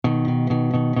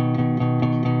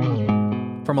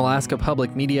From Alaska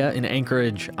Public Media in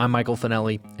Anchorage, I'm Michael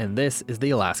Finelli, and this is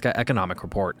the Alaska Economic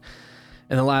Report.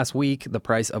 In the last week, the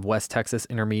price of West Texas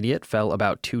Intermediate fell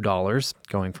about $2,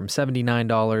 going from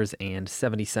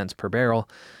 $79.70 per barrel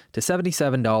to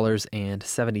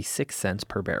 $77.76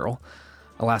 per barrel.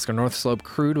 Alaska North Slope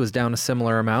crude was down a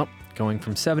similar amount, going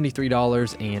from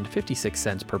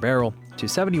 $73.56 per barrel to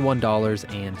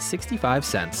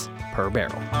 $71.65 per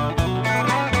barrel.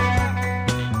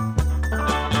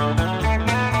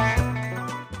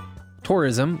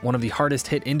 Tourism, one of the hardest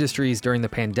hit industries during the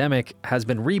pandemic, has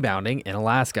been rebounding in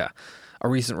Alaska. A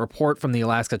recent report from the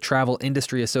Alaska Travel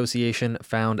Industry Association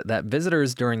found that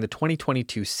visitors during the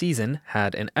 2022 season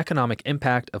had an economic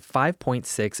impact of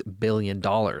 $5.6 billion.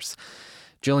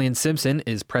 Jillian Simpson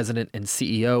is president and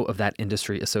CEO of that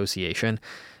industry association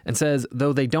and says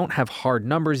though they don't have hard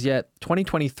numbers yet,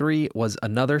 2023 was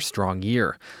another strong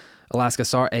year. Alaska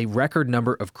saw a record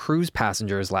number of cruise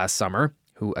passengers last summer,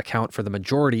 who account for the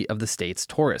majority of the state's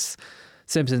tourists.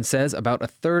 Simpson says about a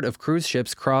third of cruise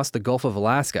ships cross the Gulf of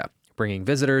Alaska, bringing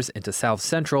visitors into South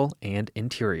Central and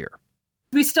Interior.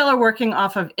 We still are working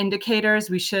off of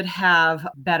indicators. We should have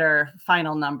better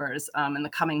final numbers in the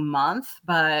coming month,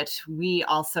 but we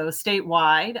also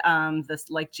statewide,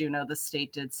 like Juneau, the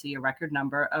state did see a record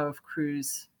number of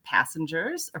cruise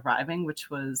passengers arriving, which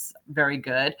was very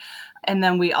good. And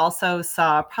then we also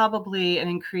saw probably an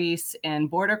increase in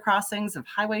border crossings of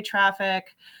highway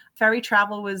traffic. Ferry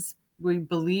travel we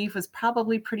believe was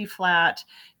probably pretty flat,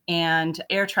 and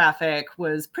air traffic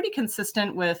was pretty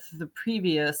consistent with the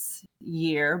previous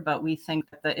year, but we think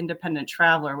that the independent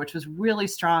traveler, which was really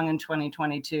strong in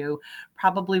 2022,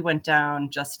 probably went down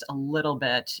just a little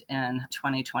bit in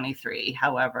 2023.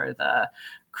 However, the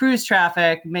cruise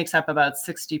traffic makes up about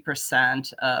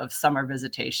 60% of summer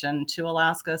visitation to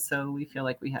Alaska, so we feel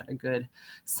like we had a good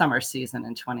summer season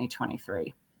in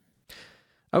 2023.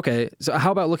 Okay, so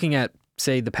how about looking at,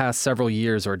 say, the past several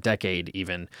years or decade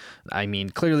even? I mean,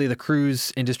 clearly the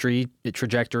cruise industry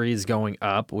trajectory is going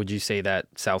up. Would you say that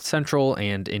South Central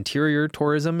and Interior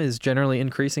tourism is generally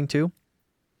increasing too?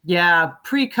 Yeah,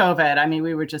 pre-COVID, I mean,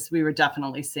 we were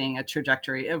definitely seeing a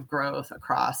trajectory of growth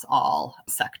across all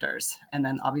sectors. And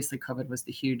then obviously COVID was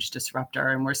the huge disruptor,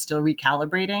 and we're still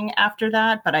recalibrating after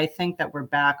that. But I think that we're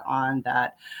back on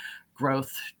that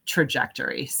growth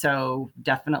trajectory. So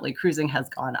definitely cruising has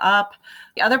gone up.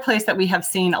 The other place that we have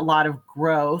seen a lot of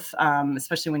growth,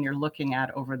 especially when you're looking at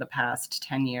over the past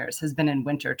 10 years, has been in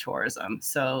winter tourism.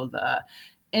 So the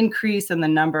increase in the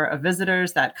number of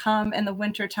visitors that come in the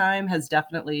wintertime has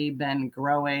definitely been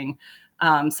growing,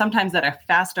 sometimes at a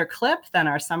faster clip than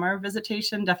our summer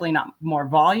visitation. Definitely not more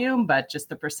volume, but just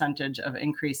the percentage of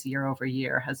increase year over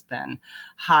year has been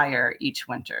higher each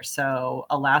winter. So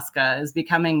Alaska is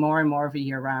becoming more and more of a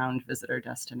year-round visitor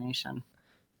destination.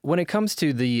 When it comes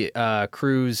to the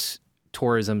cruise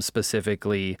tourism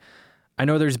specifically, I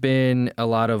know there's been a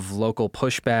lot of local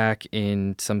pushback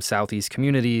in some Southeast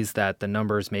communities that the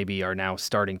numbers maybe are now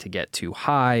starting to get too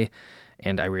high.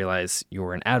 And I realize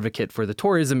you're an advocate for the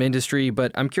tourism industry,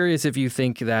 but I'm curious if you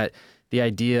think that the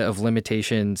idea of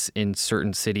limitations in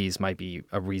certain cities might be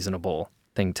a reasonable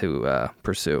thing to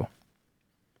pursue.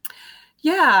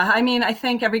 Yeah, I mean, I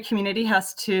think every community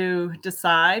has to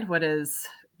decide what is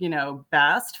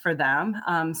best for them.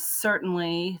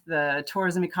 Certainly the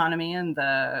tourism economy and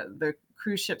the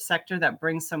cruise ship sector that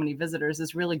brings so many visitors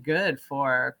is really good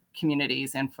for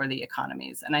communities and for the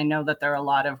economies. And I know that there are a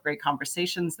lot of great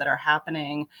conversations that are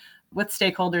happening with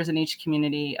stakeholders in each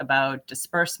community about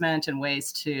disbursement and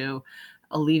ways to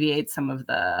alleviate some of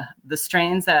the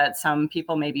strains that some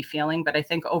people may be feeling. But I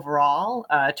think overall,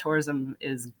 tourism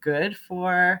is good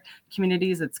for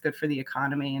communities, it's good for the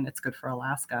economy, and it's good for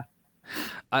Alaska.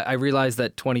 I realize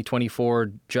that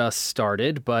 2024 just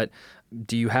started, but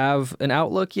do you have an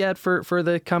outlook yet for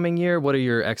the coming year? What are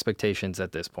your expectations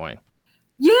at this point?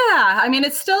 Yeah, I mean,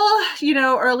 it's still,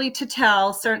 early to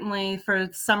tell. Certainly for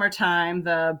summertime,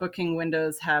 the booking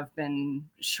windows have been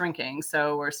shrinking.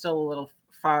 So we're still a little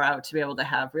far out to be able to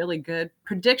have really good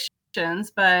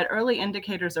predictions, but early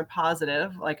indicators are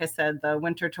positive. Like I said, the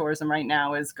winter tourism right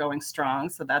now is going strong,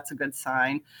 so that's a good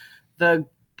sign. The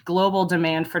global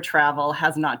demand for travel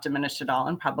has not diminished at all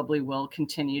and probably will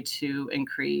continue to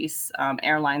increase.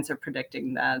 Airlines are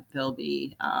predicting that there'll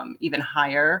be even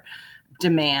higher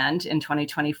demand in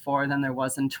 2024 than there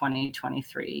was in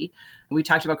 2023. We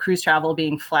talked about cruise travel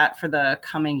being flat for the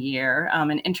coming year,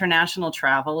 and international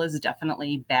travel is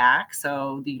definitely back.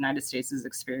 So the United States is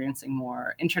experiencing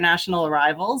more international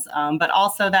arrivals, but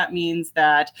also that means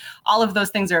that all of those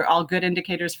things are all good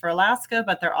indicators for Alaska,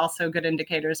 but they're also good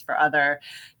indicators for other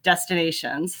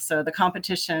destinations. So the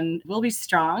competition will be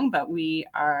strong, but we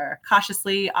are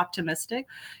cautiously optimistic,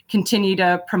 continue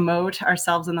to promote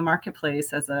ourselves in the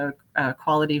marketplace as a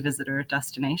quality visitor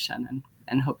destination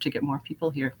and hope to get more people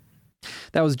here.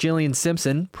 That was Jillian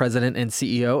Simpson, President and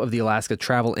CEO of the Alaska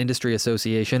Travel Industry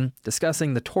Association,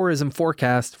 discussing the tourism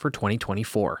forecast for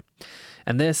 2024.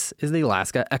 And this is the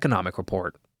Alaska Economic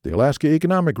Report. The Alaska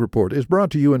Economic Report is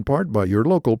brought to you in part by your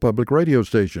local public radio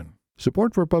station.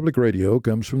 Support for public radio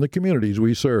comes from the communities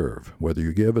we serve. Whether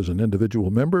you give as an individual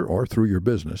member or through your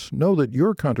business, know that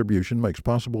your contribution makes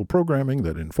possible programming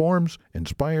that informs,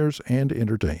 inspires, and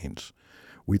entertains.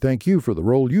 We thank you for the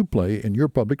role you play in your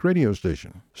public radio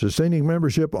station. Sustaining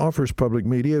membership offers public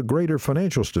media greater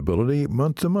financial stability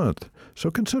month to month,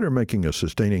 so consider making a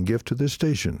sustaining gift to this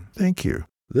station. Thank you.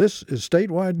 This is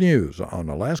Statewide News on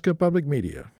Alaska Public Media.